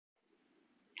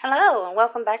Hello and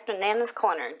welcome back to Nana's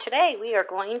Corner. Today we are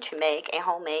going to make a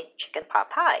homemade chicken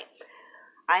pot pie.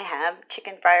 I have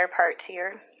chicken fryer parts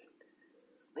here.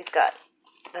 We've got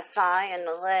the thigh and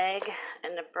the leg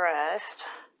and the breast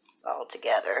all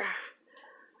together.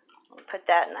 We'll put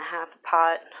that in a half a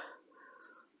pot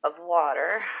of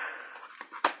water.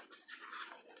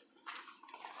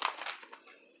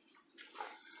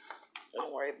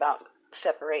 Don't worry about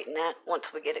separating that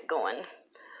once we get it going.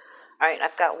 Alright,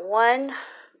 I've got one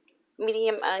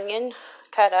medium onion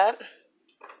cut up.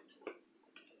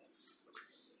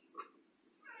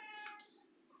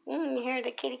 You hear the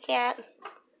kitty cat?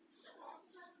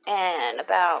 And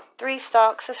about 3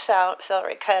 stalks of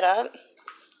celery cut up.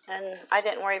 And I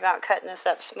didn't worry about cutting this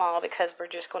up small because we're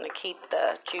just going to keep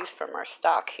the juice from our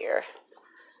stock here.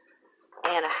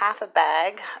 And a half a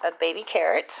bag of baby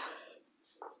carrots.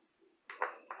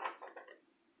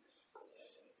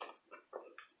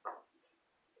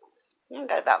 I've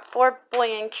got about 4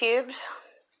 bouillon cubes.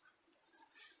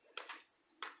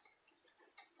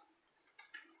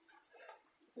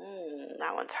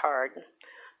 That one's hard.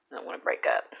 I don't want to break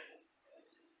up.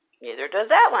 Neither does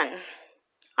that one.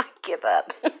 I give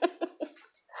up.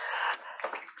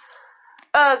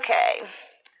 Okay.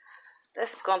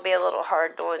 This is going to be a little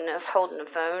hard doing this, holding the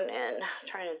phone and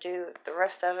trying to do the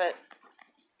rest of it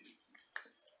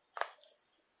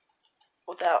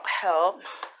without help.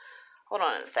 Hold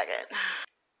on a second.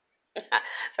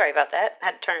 Sorry about that. I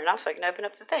had to turn it off so I can open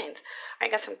up the things. I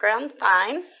got some ground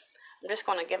thyme. I'm just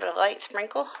going to give it a light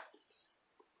sprinkle.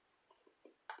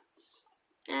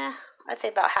 I'd say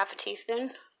about half a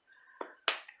teaspoon.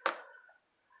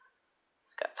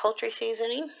 Got poultry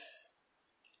seasoning.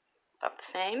 About the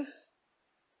same.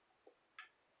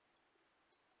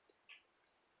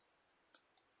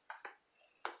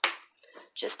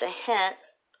 Just a hint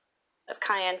of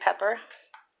cayenne pepper.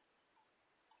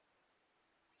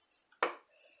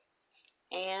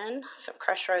 And some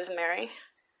crushed rosemary.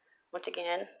 Once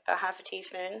again, about half a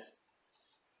teaspoon.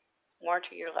 More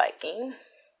to your liking.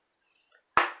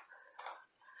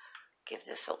 Give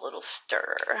this a little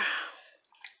stir.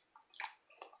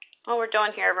 What we're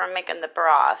doing here, we're making the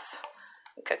broth.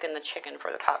 I'm cooking the chicken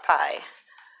for the pot pie.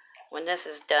 When this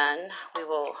is done, we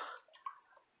will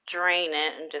drain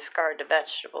it and discard the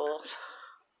vegetables.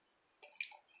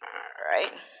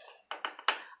 Alright.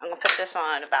 I'm going to put this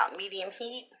on about medium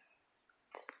heat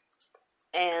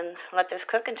and let this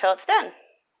cook until it's done.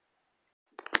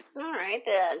 Alright,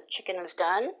 the chicken is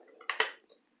done.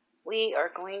 We are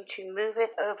going to move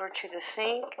it over to the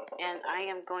sink and I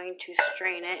am going to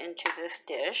strain it into this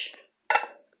dish.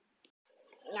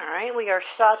 Alright, we are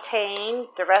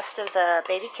sauteing the rest of the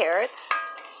baby carrots.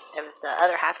 It was the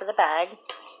other half of the bag.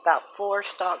 About 4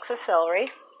 stalks of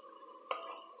celery.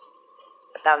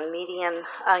 About a medium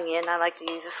onion. I like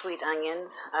to use the sweet onions.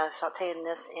 Sauteing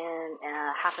this in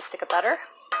half a stick of butter.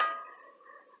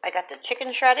 I got the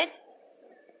chicken shredded.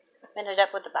 Ended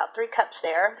up with about 3 cups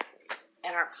there.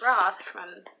 And our broth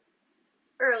from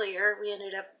earlier, we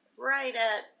ended up right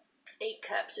at 8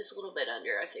 cups, just a little bit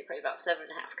under. I'd say probably about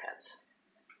 7.5 cups.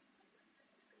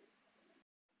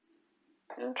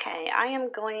 Okay, I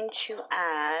am going to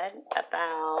add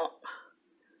about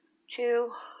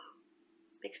 2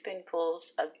 big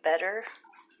spoonfuls of better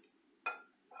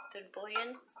than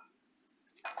bouillon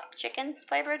chicken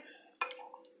flavored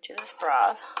to this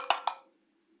broth.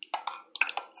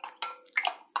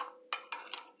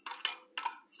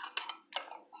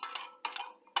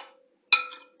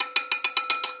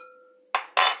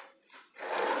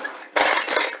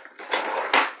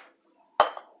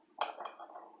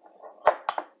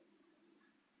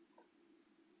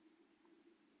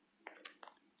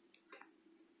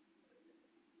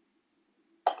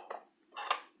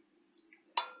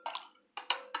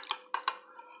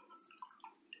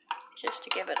 Just to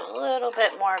give it a little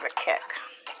bit more of a kick.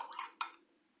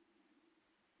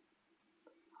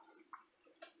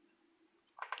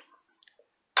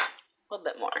 A little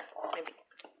bit more, maybe.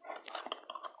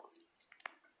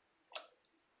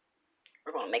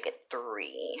 We're going to make it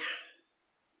 3.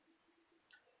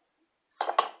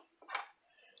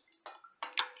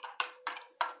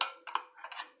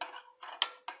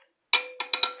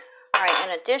 Alright,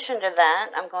 in addition to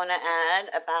that, I'm going to add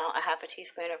about a half a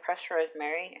teaspoon of crushed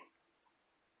rosemary.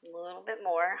 A little bit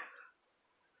more.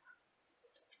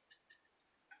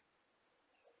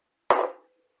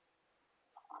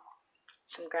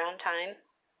 Some ground thyme.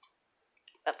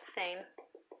 About the same.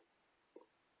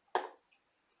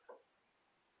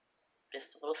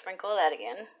 Just a little sprinkle of that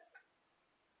again.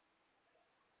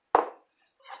 Let's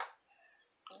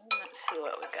see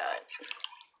what we got.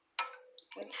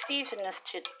 And season this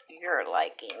to your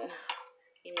liking.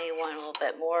 You may want a little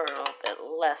bit more or a little bit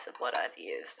less of what I've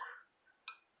used.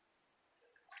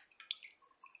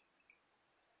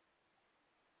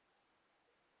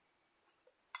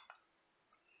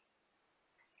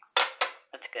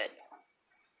 That's good.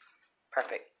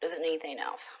 Perfect. Doesn't need anything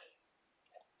else.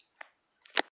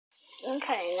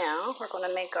 Okay, now we're going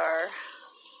to make our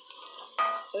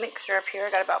mixture up here.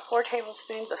 I got about 4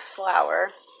 tablespoons of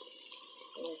flour.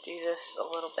 I'm going to do this a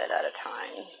little bit at a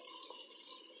time.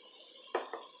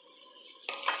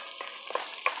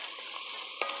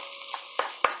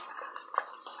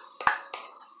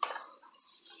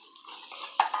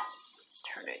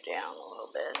 Turn it down a little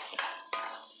bit.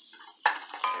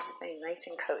 Everything nice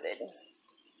and coated.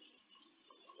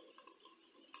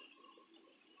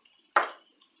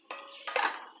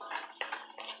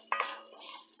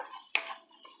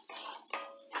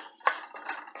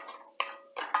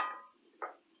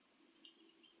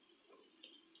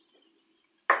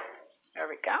 There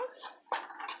we go.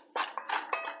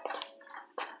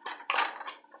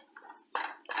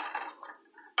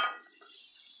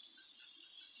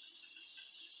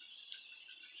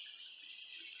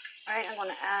 Alright, I'm going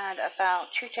to add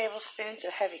about 2 tablespoons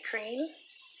of heavy cream.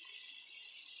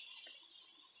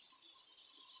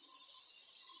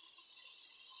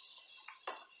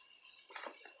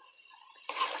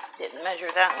 Didn't measure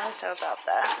that one, so about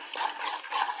that.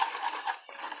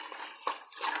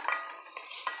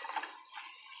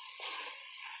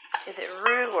 Is it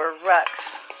roux or rux?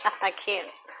 I can't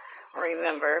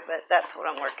remember, but that's what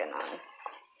I'm working on.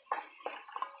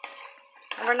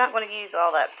 And we're not going to use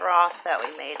all that broth that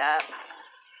we made up.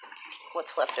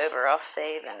 What's left over I'll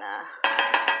save and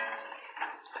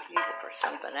use it for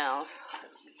something else.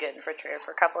 Get in the refrigerator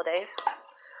for a couple of days.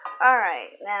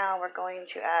 Alright, now we're going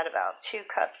to add about 2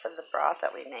 cups of the broth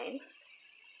that we made.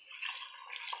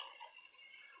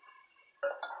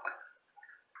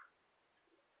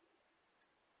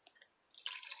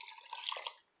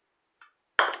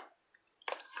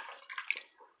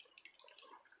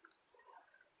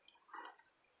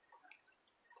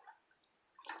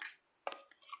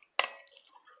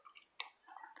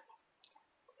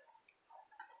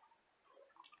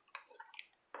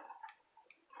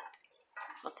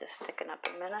 Let this thicken up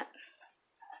a minute.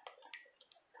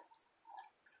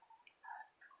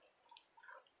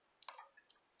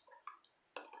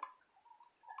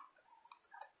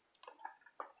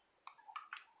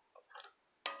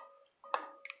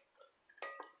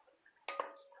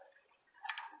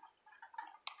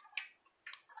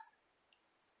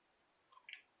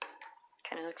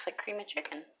 Kind of looks like cream of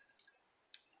chicken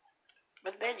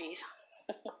with veggies.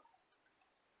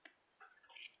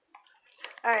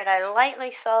 Alright, I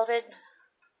lightly salted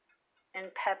and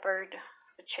peppered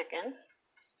the chicken.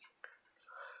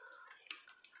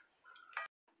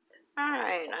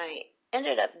 Alright, I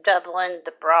ended up doubling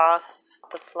the broth,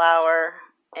 the flour,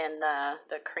 and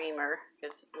the creamer.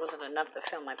 It wasn't enough to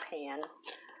fill my pan.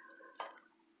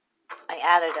 I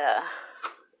added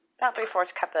about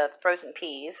 3/4 cup of frozen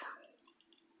peas.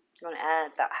 I'm going to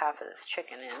add about half of this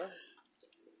chicken in.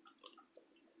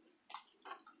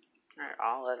 Or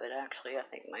all of it, actually, I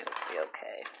think might be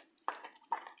okay.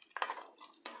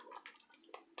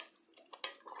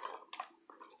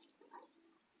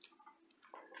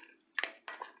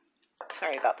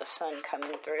 Sorry about the sun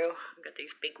coming through. I've got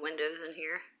these big windows in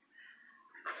here.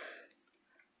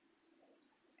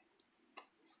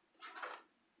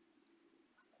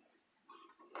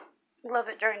 Love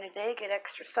it during the day, get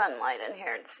extra sunlight in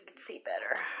here so you can see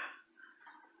better.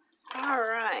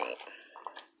 Alright.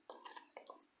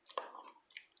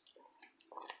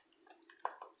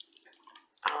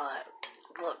 Oh,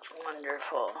 that looks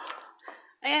wonderful.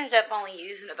 I ended up only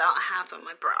using about half of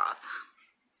my broth.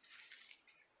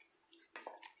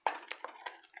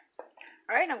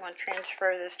 Alright, I'm going to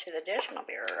transfer this to the dish and I'll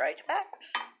be right back.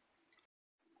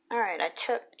 Alright, I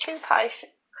took 2 pie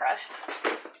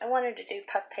crusts. I wanted to do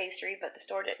puff pastry, but the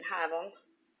store didn't have them.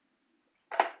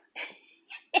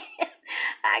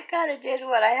 I kind of did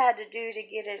what I had to do to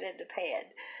get it in the pan.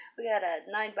 We got a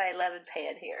 9x11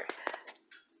 pan here.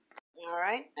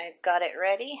 Alright, I've got it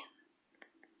ready.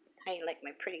 How you like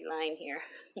my pretty line here?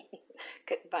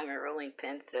 Couldn't find my rolling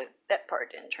pin, so that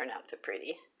part didn't turn out so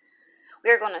pretty.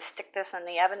 We're going to stick this in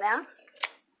the oven now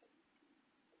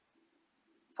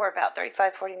for about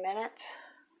 35-40 minutes.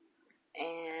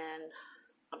 And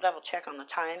I'll double check on the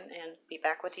time and be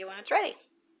back with you when it's ready.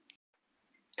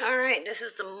 Alright, this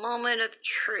is the moment of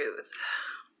truth.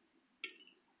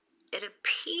 It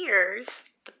appears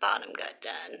the bottom got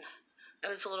done. I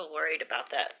was a little worried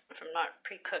about that from not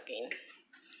pre-cooking.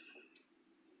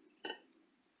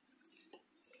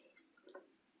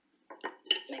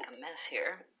 Make a mess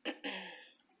here.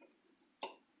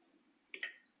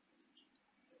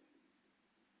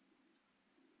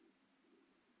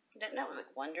 Doesn't that look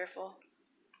wonderful?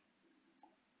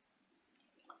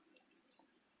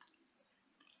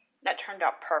 That turned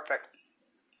out perfect.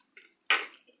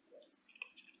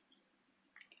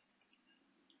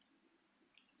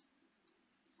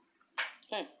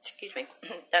 Excuse me.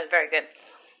 That was very good.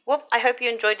 Well, I hope you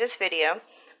enjoyed this video.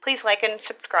 Please like and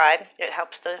subscribe. It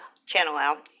helps the channel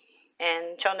out.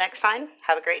 And until next time,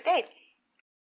 have a great day.